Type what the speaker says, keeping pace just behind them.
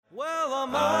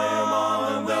I'm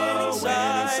on the winning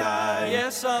side.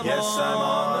 Yes, I'm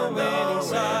on the winning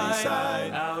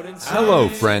side. Hello,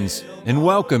 friends, and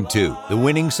welcome to the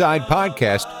Winning Side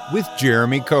Podcast with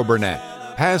Jeremy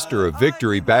Coburnett, pastor of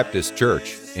Victory Baptist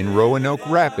Church in Roanoke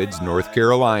Rapids, North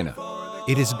Carolina.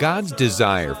 It is God's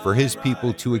desire for His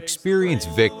people to experience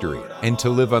victory and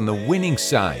to live on the winning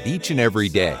side each and every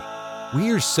day. We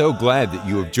are so glad that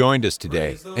you have joined us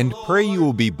today and pray you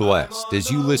will be blessed as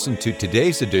you listen to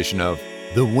today's edition of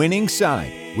The Winning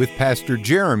Side with Pastor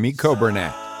Jeremy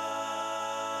Coburnett.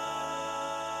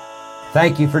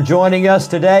 Thank you for joining us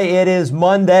today. It is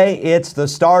Monday, it's the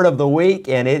start of the week,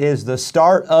 and it is the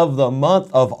start of the month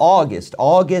of August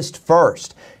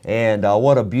 1st. And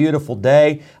what a beautiful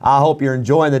day. I hope you're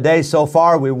enjoying the day so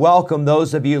far. We welcome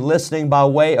those of you listening by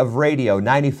way of radio,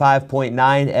 95.9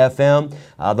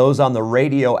 FM, those on the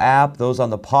radio app, those on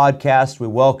the podcast, we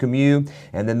welcome you.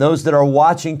 And then those that are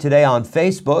watching today on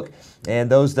Facebook and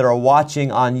those that are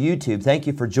watching on YouTube, thank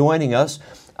you for joining us.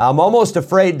 I'm almost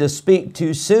afraid to speak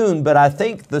too soon, but I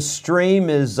think the stream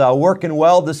is working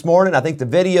well this morning. I think the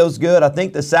video's good. I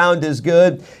think the sound is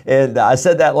good. And I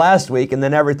said that last week, and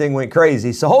then everything went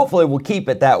crazy. So hopefully we'll keep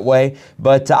it that way.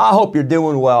 But I hope you're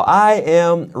doing well. I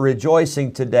am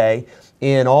rejoicing today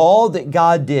in all that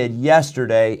God did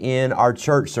yesterday in our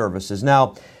church services.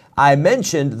 Now, I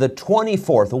mentioned the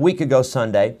 24th, a week ago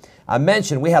Sunday, I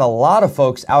mentioned we had a lot of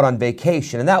folks out on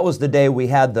vacation, and that was the day we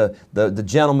had the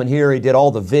gentleman here. He did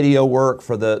all the video work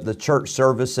for the church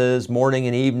services, morning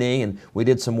and evening, and we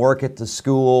did some work at the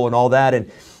school and all that. And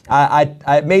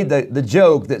I made the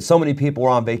joke that so many people were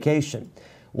on vacation.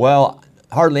 Well,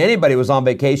 hardly anybody was on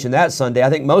vacation that Sunday. I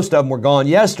think most of them were gone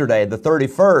yesterday, the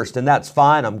 31st, and that's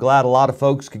fine. I'm glad a lot of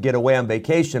folks could get away on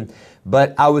vacation.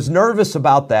 But I was nervous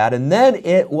about that, and then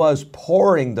it was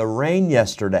pouring the rain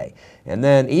yesterday. And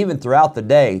then even throughout the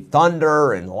day,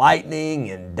 thunder and lightning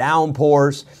and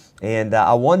downpours. And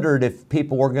I wondered if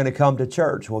people were going to come to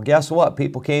church. Well, guess what?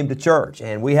 People came to church,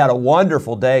 and we had a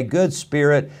wonderful day, good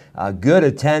spirit, good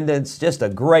attendance, just a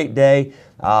great day.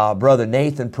 Brother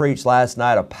Nathan preached last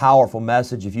night a powerful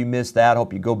message. If you missed that, I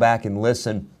hope you go back and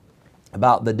listen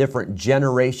about the different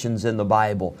generations in the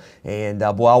Bible. And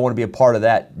boy, I want to be a part of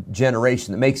that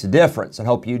generation that makes a difference. I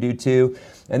hope you do too.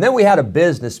 And then we had a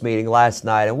business meeting last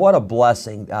night, and what a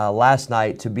blessing last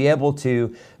night to be able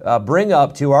to bring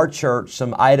up to our church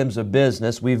some items of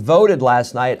business. We voted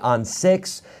last night on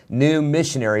 6 new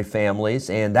missionary families,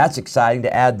 and that's exciting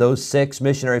to add those 6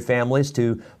 missionary families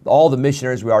to all the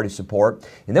missionaries we already support.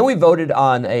 And then we voted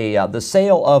on the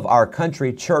sale of our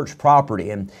country church property.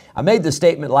 And I made the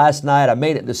statement last night. I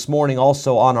made it this morning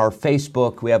also on our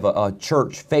Facebook. We have a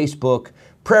church Facebook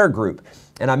prayer group.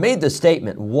 And I made the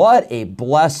statement, what a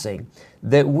blessing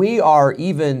that we are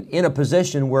even in a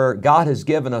position where God has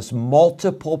given us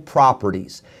multiple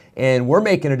properties. And we're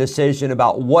making a decision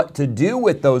about what to do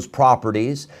with those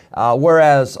properties,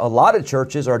 whereas a lot of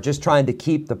churches are just trying to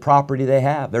keep the property they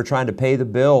have. They're trying to pay the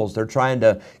bills. They're trying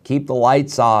to keep the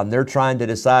lights on. They're trying to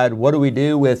decide, what do we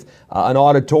do with an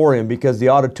auditorium, because the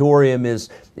auditorium is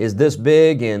this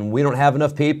big and we don't have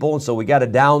enough people, and so we got to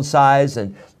downsize.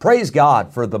 And praise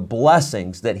God for the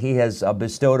blessings that He has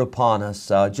bestowed upon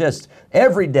us. Just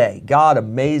every day, God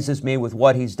amazes me with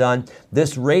what He's done.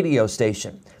 This radio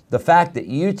station, the fact that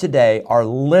you today are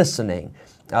listening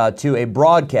to a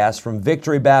broadcast from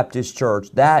Victory Baptist Church,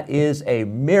 that is a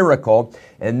miracle.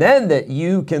 And then that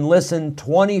you can listen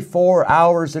 24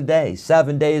 hours a day,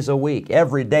 7 days a week,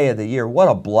 every day of the year. What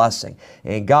a blessing.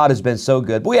 And God has been so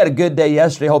good. We had a good day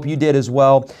yesterday. Hope you did as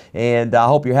well. And I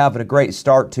hope you're having a great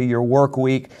start to your work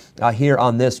week here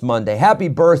on this Monday. Happy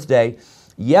birthday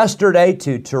yesterday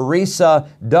to Teresa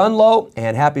Dunlow,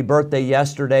 and happy birthday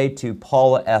yesterday to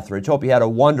Paula Etheridge. Hope you had a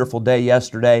wonderful day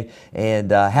yesterday,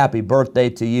 and happy birthday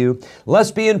to you.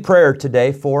 Let's be in prayer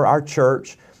today for our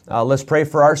church. Let's pray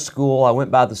for our school. I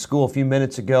went by the school a few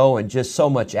minutes ago, and just so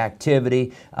much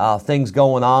activity, things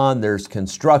going on. There's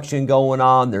construction going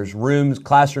on. There's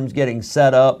classrooms getting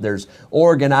set up. There's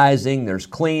organizing. There's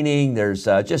cleaning. There's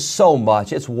just so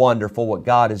much. It's wonderful what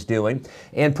God is doing.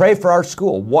 And pray for our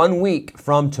school. 1 week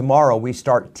from tomorrow, we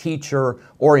start teacher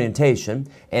orientation.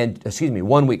 And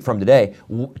 1 week from today,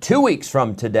 2 weeks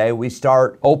from today, we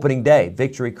start opening day,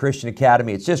 Victory Christian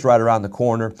Academy. It's just right around the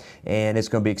corner, and it's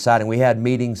going to be exciting. We had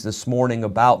meetings this morning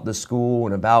about the school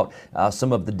and about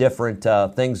some of the different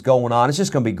things going on. It's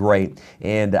just going to be great,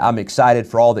 and I'm excited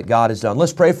for all that God has done.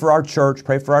 Let's pray for our church,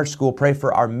 pray for our school, pray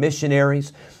for our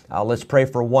missionaries. Let's pray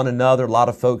for one another. A lot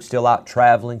of folks still out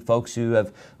traveling, folks who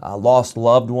have lost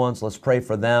loved ones. Let's pray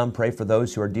for them. Pray for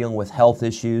those who are dealing with health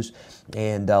issues.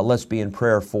 And let's be in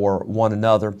prayer for one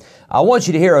another. I want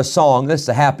you to hear a song. This is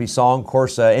a happy song. Of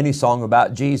course, any song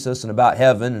about Jesus and about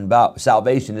heaven and about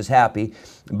salvation is happy.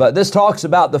 But this talks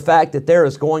about the fact that there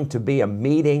is going to be a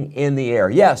meeting in the air.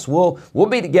 Yes, we'll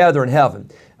be together in heaven.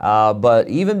 But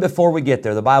even before we get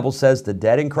there, the Bible says the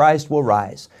dead in Christ will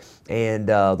rise. And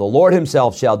the Lord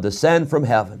Himself shall descend from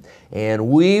heaven. And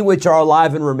we which are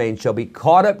alive and remain shall be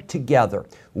caught up together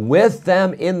with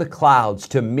them in the clouds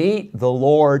to meet the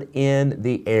Lord in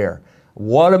the air.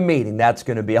 What a meeting that's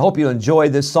going to be. I hope you enjoy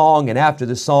this song. And after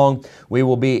this song, we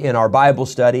will be in our Bible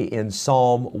study in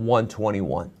Psalm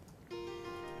 121.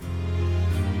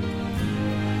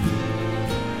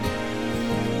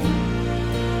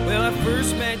 Well, I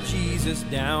first met Jesus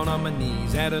down on my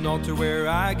knees at an altar where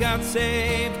I got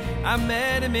saved. I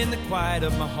met Him in the quiet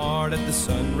of my heart at the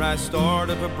sunrise start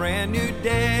of a brand new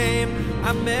day.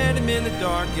 I met Him in the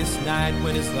darkest night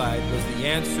when His light was the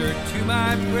answer to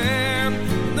my prayer.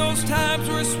 And those times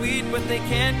were sweet, but they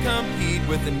can't compete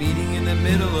with the meeting in the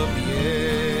middle of the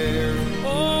air.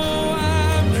 Oh,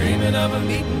 I'm dreaming of a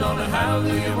meeting on a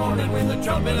hallelujah morning when the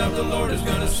trumpet of the Lord is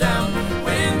gonna sound.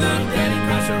 When the dead in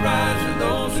Christ arise and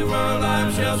those who are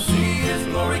alive shall see His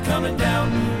glory coming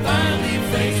down. Finally,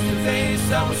 face to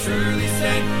face, I will surely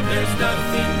say there's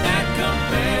nothing that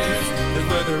compares. 'Cause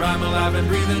whether I'm alive and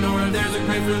breathing or if there's a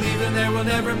grave for leaving, there will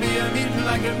never be a meeting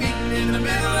like a meeting in the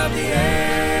middle of the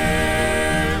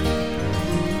air.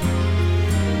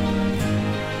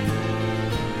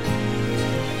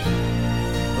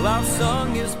 Well, I've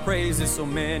sung His praises so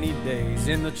many days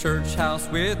in the church house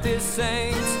with His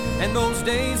saints, and those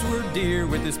days were dear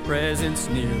with His presence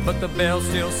near, but the veil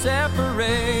still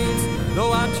separates.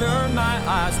 Though I turn my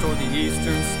eyes toward the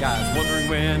eastern skies, wondering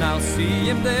when I'll see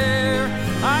Him there,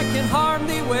 I can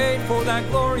hardly wait for that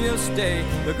glorious day,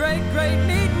 the great, great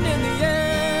meeting in the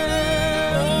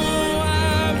air. Oh,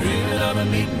 I'm dreaming of a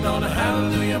meeting on a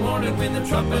hallelujah morning when the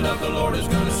trumpet of the Lord is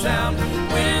going to sound.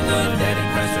 When the dead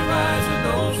in Christ arise and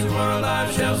those who are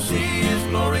alive shall see His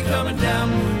glory coming down.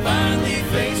 Finally,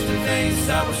 face to face,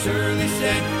 I will surely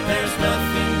say there's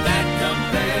nothing that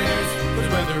compares. 'Cause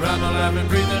whether I'm alive and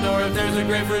breathing or if there's a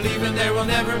grave for leaving, there will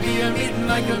never be a meeting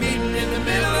like a meeting in the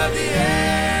middle of the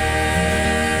air.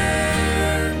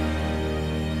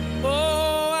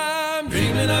 Oh, I'm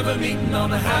dreaming of a meeting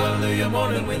on a hallelujah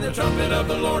morning when the trumpet of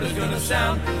the Lord is gonna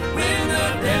sound. When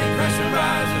the dead in Christ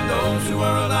arise and those who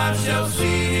are alive shall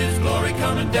see His glory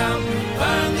coming down.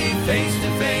 Finally, face to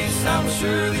face, I will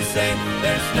surely say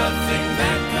there's nothing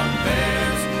that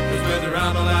compares. 'Cause whether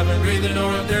I'm alive and breathing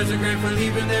or if there's a grave for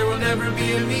leaving, there will never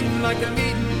be a meeting like a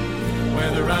meeting.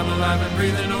 Whether I'm alive and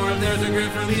breathing or if there's a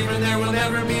grave for leaving, there will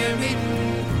never be a meeting.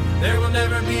 There will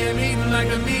never be a meeting like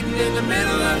a meeting in the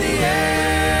middle of the air.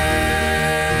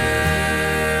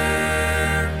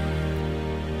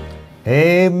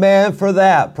 Amen for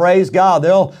that. Praise God.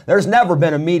 There's never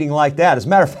been a meeting like that. As a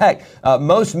matter of fact,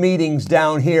 most meetings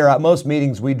down here, most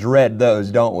meetings, we dread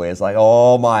those, don't we? It's like,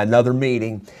 oh my, another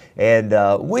meeting. And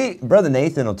Brother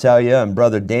Nathan will tell you, and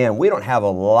Brother Dan, we don't have a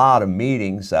lot of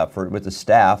meetings with the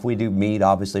staff. We do meet,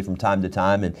 obviously, from time to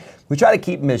time, and we try to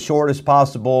keep them as short as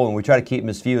possible, and we try to keep them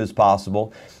as few as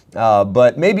possible.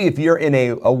 But maybe if you're in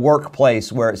a workplace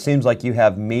where it seems like you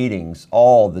have meetings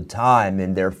all the time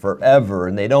and they're forever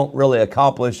and they don't really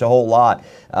accomplish a whole lot,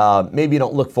 maybe you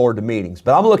don't look forward to meetings.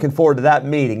 But I'm looking forward to that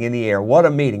meeting in the air. What a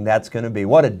meeting that's going to be.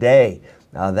 What a day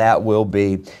that will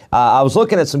be. I was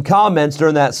looking at some comments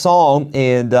during that song,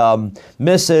 and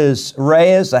Mrs.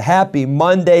 Reyes, a happy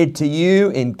Monday to you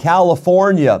in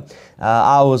California.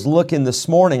 I was looking this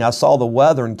morning. I saw the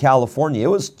weather in California.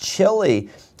 It was chilly.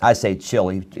 I say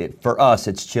chilly. For us,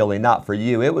 it's chilly, not for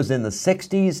you. It was in the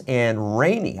 60s and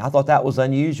rainy. I thought that was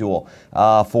unusual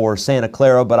for Santa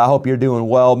Clara, but I hope you're doing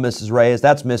well, Mrs. Reyes.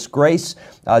 That's Miss Grace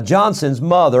Johnson's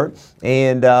mother.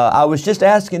 And I was just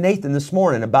asking Nathan this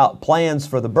morning about plans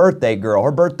for the birthday girl.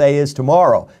 Her birthday is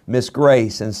tomorrow, Miss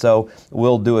Grace. And so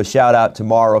we'll do a shout out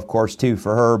tomorrow, of course, too,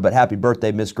 for her. But happy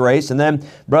birthday, Miss Grace. And then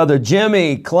Brother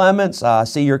Jimmy Clements, I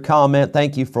see your comment.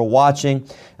 Thank you for watching.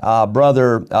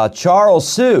 Brother Charles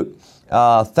Suit,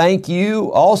 thank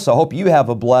you. Also, hope you have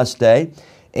a blessed day.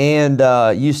 And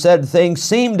you said things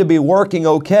seem to be working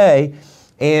okay.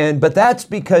 But that's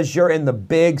because you're in the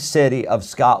big city of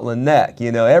Scotland Neck.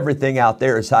 You know, everything out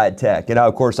there is high tech. And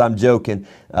of course, I'm joking.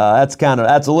 That's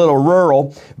a little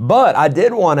rural. But I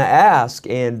did want to ask,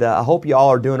 and I hope you all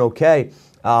are doing okay.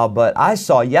 But I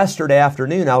saw yesterday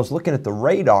afternoon, I was looking at the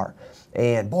radar,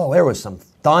 and boy, there was some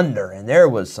thunder, and there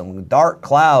was some dark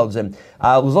clouds, and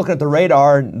I was looking at the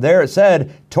radar, and there it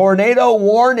said tornado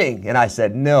warning, and I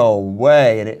said no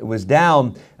way, and it was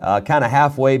down kind of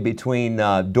halfway between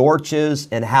Dorches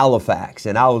and Halifax,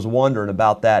 and I was wondering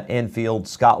about that Enfield,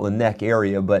 Scotland Neck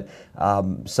area, but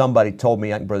somebody told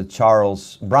me, I think Brother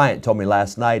Charles Bryant told me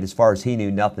last night, as far as he knew,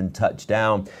 nothing touched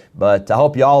down, but I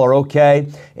hope y'all are okay,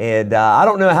 and I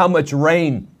don't know how much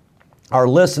rain our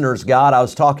listeners got. I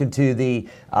was talking to the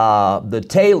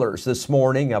Taylors this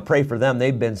morning. I pray for them.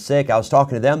 They've been sick. I was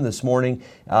talking to them this morning.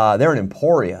 They're in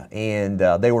Emporia, and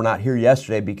they were not here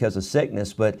yesterday because of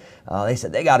sickness, but they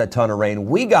said they got a ton of rain.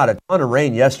 We got a ton of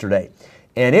rain yesterday,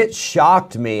 and it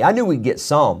shocked me. I knew we'd get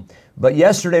some, but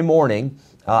yesterday morning,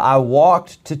 I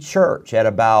walked to church at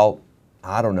about,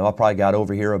 I don't know, I probably got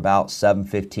over here about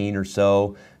 7:15 or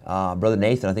so. Brother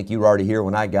Nathan, I think you were already here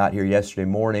when I got here yesterday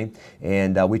morning,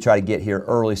 and we tried to get here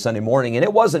early Sunday morning, and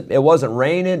it wasn't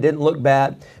raining, didn't look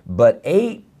bad, but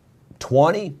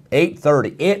 8:20,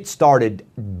 8:30, it started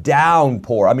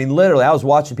downpour. I mean, literally, I was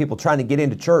watching people trying to get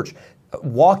into church,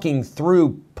 walking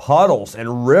through puddles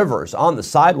and rivers on the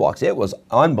sidewalks. It was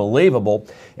unbelievable.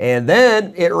 And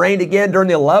then it rained again during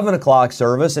the 11 o'clock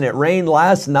service, and it rained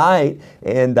last night,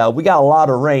 and we got a lot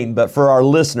of rain. But for our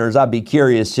listeners, I'd be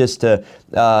curious just to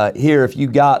hear if you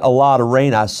got a lot of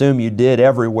rain. I assume you did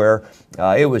everywhere.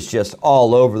 It was just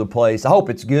all over the place. I hope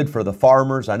it's good for the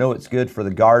farmers. I know it's good for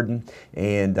the garden.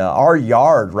 And our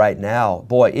yard right now,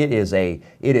 boy, it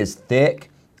is thick,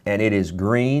 and it is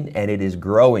green, and it is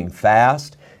growing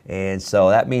fast. And so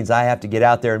that means I have to get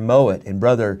out there and mow it. And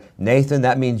Brother Nathan,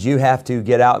 that means you have to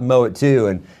get out and mow it too.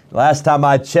 And last time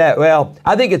I checked, well,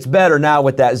 I think it's better now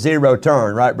with that zero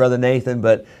turn, right, Brother Nathan?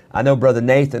 But I know Brother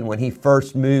Nathan, when he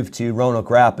first moved to Roanoke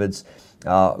Rapids,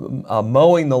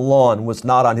 mowing the lawn was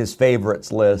not on his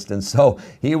favorites list, and so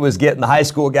he was getting the high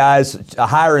school guys,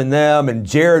 hiring them, and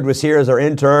Jared was here as our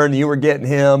intern. You were getting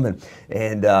him,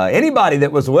 and anybody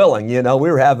that was willing. You know, we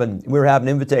were having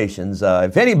invitations.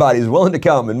 If anybody's willing to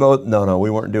come and mow, no, we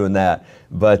weren't doing that.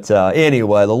 But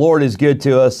anyway, the Lord is good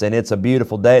to us, and it's a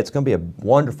beautiful day. It's going to be a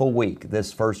wonderful week,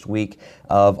 this first week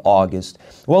of August.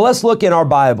 Well, let's look in our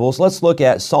Bibles. Let's look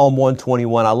at Psalm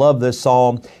 121. I love this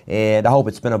psalm, and I hope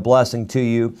it's been a blessing to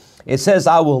you. It says,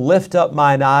 I will lift up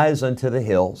mine eyes unto the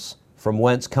hills, from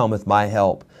whence cometh my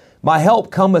help. My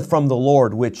help cometh from the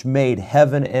Lord, which made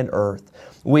heaven and earth.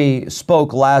 We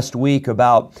spoke last week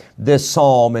about this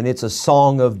psalm, and it's a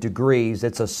song of degrees.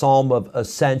 It's a psalm of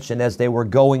ascension as they were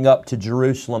going up to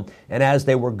Jerusalem and as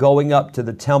they were going up to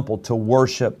the temple to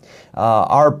worship.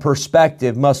 Our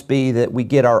perspective must be that we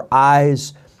get our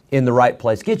eyes in the right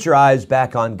place. Get your eyes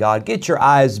back on God. Get your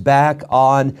eyes back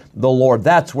on the Lord.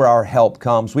 That's where our help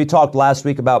comes. We talked last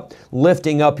week about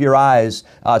lifting up your eyes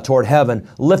toward heaven,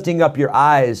 lifting up your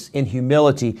eyes in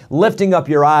humility, lifting up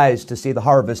your eyes to see the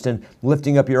harvest, and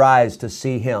lifting up your eyes to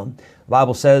see Him. The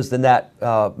Bible says in that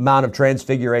Mount of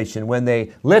Transfiguration, when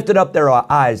they lifted up their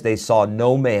eyes, they saw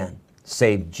no man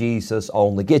save Jesus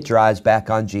only. Get your eyes back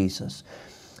on Jesus.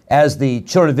 As the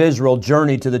children of Israel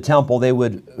journeyed to the temple, they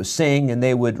would sing and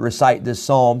they would recite this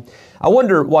psalm. I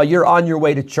wonder, while you're on your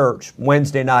way to church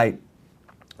Wednesday night,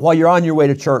 while you're on your way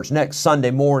to church next Sunday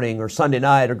morning or Sunday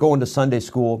night or going to Sunday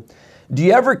school, do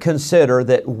you ever consider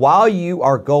that while you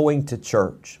are going to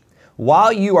church,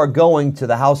 while you are going to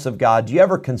the house of God, do you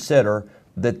ever consider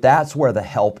that that's where the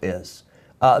help is?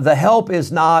 The help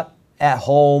is not at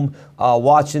home,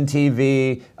 watching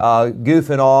TV,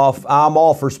 goofing off. I'm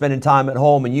all for spending time at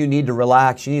home, and you need to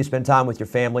relax. You need to spend time with your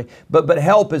family. But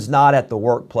help is not at the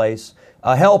workplace.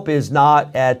 Help is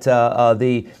not at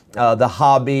the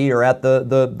hobby or at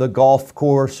the golf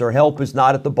course, or help is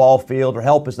not at the ball field, or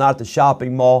help is not at the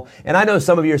shopping mall. And I know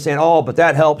some of you are saying, oh, but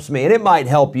that helps me. And it might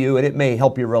help you, and it may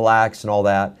help you relax and all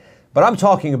that. But I'm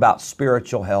talking about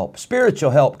spiritual help.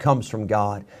 Spiritual help comes from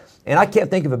God. And I can't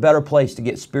think of a better place to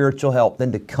get spiritual help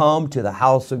than to come to the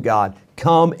house of God.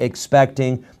 Come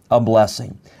expecting a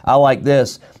blessing. I like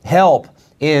this. Help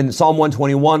in Psalm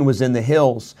 121 was in the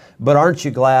hills. But aren't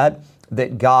you glad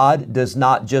that God does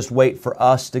not just wait for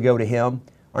us to go to Him?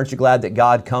 Aren't you glad that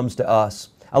God comes to us?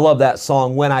 I love that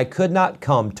song, when I could not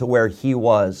come to where He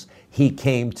was, He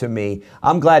came to me.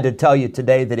 I'm glad to tell you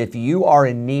today that if you are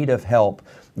in need of help,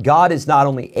 God is not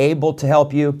only able to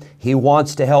help you, He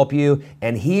wants to help you,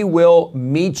 and He will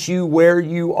meet you where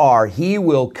you are. He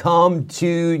will come to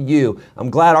you. I'm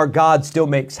glad our God still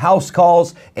makes house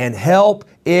calls, and help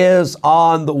is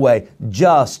on the way.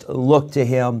 Just look to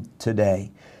Him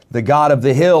today. The God of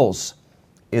the hills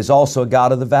is also a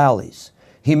God of the valleys.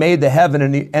 He made the heaven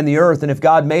and the earth, and if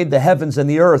God made the heavens and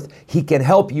the earth, He can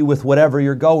help you with whatever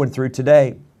you're going through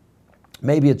today.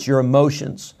 Maybe it's your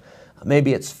emotions.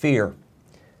 Maybe it's fear.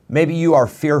 Maybe you are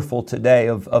fearful today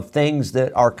of things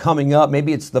that are coming up.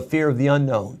 Maybe it's the fear of the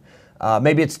unknown.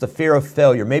 Maybe it's the fear of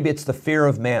failure. Maybe it's the fear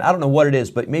of man. I don't know what it is,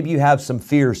 but maybe you have some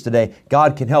fears today.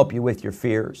 God can help you with your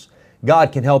fears.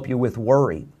 God can help you with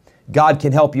worry. God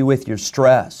can help you with your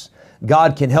stress.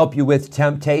 God can help you with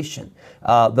temptation.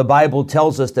 The Bible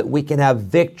tells us that we can have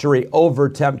victory over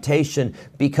temptation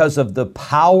because of the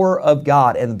power of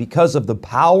God and because of the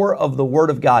power of the Word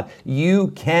of God. You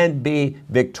can be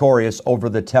victorious over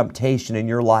the temptation in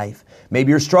your life.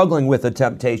 Maybe you're struggling with a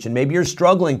temptation. Maybe you're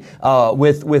struggling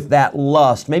with that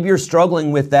lust. Maybe you're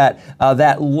struggling with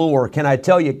that lure. Can I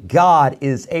tell you, God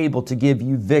is able to give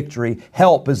you victory.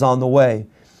 Help is on the way.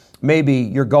 Maybe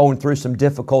you're going through some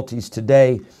difficulties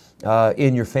today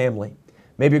in your family.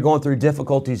 Maybe you're going through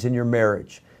difficulties in your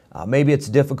marriage. Maybe it's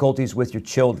difficulties with your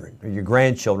children or your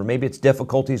grandchildren. Maybe it's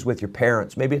difficulties with your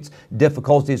parents. Maybe it's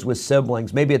difficulties with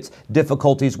siblings. Maybe it's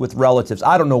difficulties with relatives.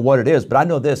 I don't know what it is, but I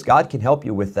know this: God can help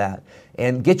you with that.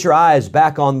 And get your eyes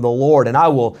back on the Lord. And I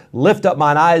will lift up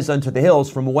mine eyes unto the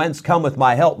hills, from whence cometh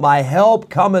my help. My help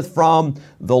cometh from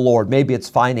the Lord. Maybe it's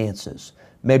finances.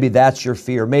 Maybe that's your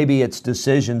fear. Maybe it's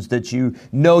decisions that you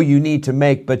know you need to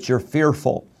make, but you're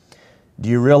fearful. Do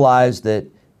you realize that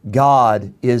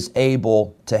God is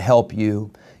able to help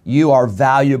you? You are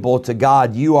valuable to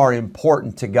God. You are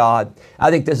important to God. I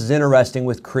think this is interesting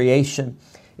with creation.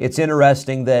 It's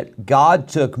interesting that God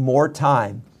took more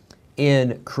time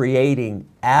in creating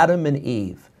Adam and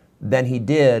Eve than He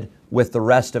did with the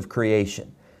rest of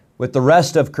creation. With the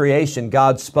rest of creation,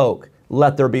 God spoke,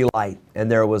 "Let there be light,"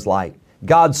 and there was light.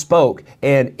 God spoke,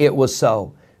 and it was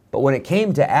so. But when it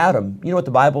came to Adam, you know what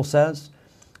the Bible says?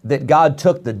 That God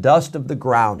took the dust of the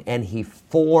ground and He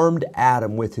formed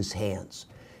Adam with His hands.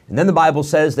 And then the Bible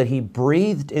says that He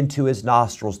breathed into his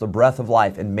nostrils the breath of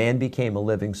life, and man became a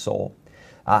living soul.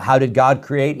 How did God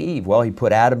create Eve? Well, He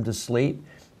put Adam to sleep,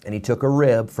 and He took a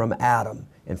rib from Adam.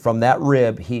 And from that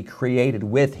rib, He created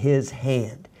with His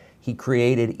hand. He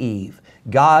created Eve.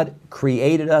 God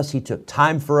created us. He took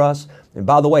time for us. And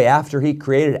by the way, after He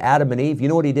created Adam and Eve, you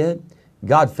know what He did?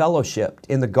 God fellowshiped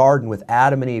in the garden with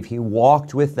Adam and Eve. He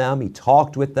walked with them. He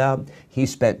talked with them. He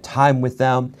spent time with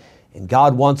them. And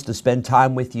God wants to spend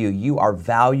time with you. You are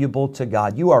valuable to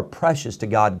God. You are precious to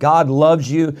God. God loves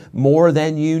you more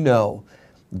than you know.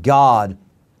 God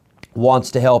wants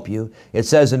to help you. It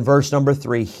says in verse number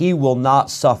 3, He will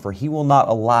not suffer. He will not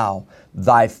allow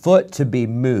thy foot to be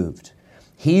moved.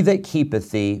 He that keepeth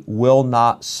thee will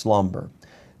not slumber.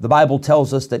 The Bible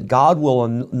tells us that God will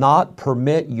not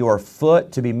permit your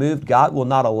foot to be moved. God will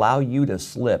not allow you to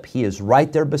slip. He is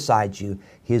right there beside you.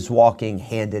 He is walking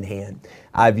hand in hand.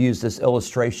 I've used this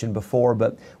illustration before,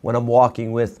 but when I'm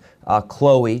walking with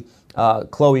Chloe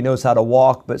knows how to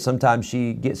walk, but sometimes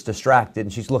she gets distracted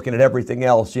and she's looking at everything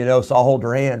else, so I'll hold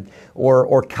her hand.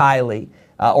 Or Kylie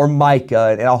or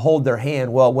Micah, and I'll hold their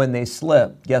hand. Well, when they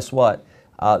slip, guess what?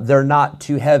 They're not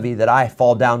too heavy that I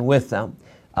fall down with them.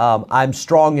 I'm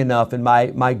strong enough and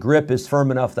my grip is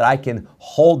firm enough that I can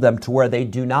hold them to where they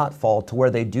do not fall, to where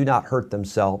they do not hurt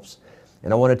themselves.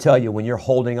 And I want to tell you, when you're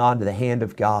holding on to the hand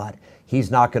of God,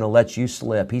 He's not going to let you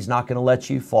slip. He's not going to let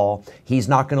you fall. He's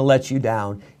not going to let you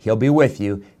down. He'll be with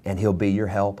you and He'll be your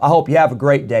help. I hope you have a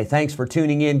great day. Thanks for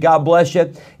tuning in. God bless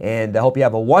you. And I hope you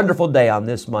have a wonderful day on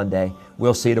this Monday.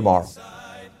 We'll see you tomorrow.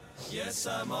 Yes,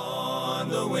 I'm on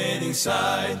the winning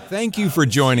side. Thank you for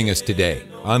joining us today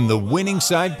on the Winning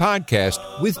Side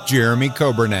Podcast with Jeremy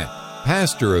Coburnett,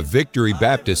 pastor of Victory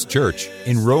Baptist Church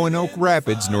in Roanoke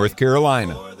Rapids, North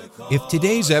Carolina. If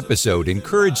today's episode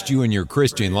encouraged you in your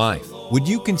Christian life, would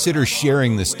you consider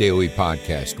sharing this daily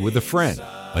podcast with a friend,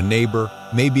 a neighbor,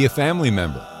 maybe a family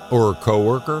member, or a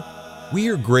coworker? We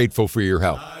are grateful for your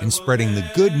help in spreading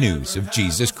the good news of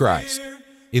Jesus Christ.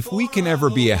 If we can ever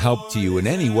be a help to you in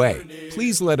any way,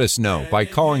 please let us know by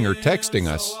calling or texting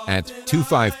us at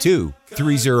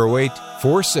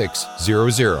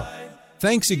 252-308-4600.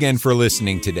 Thanks again for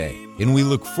listening today, and we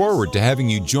look forward to having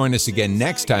you join us again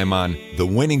next time on the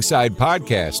Winning Side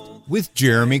Podcast with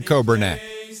Jeremy Coburnett.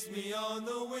 Place me on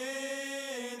the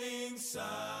winning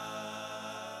side.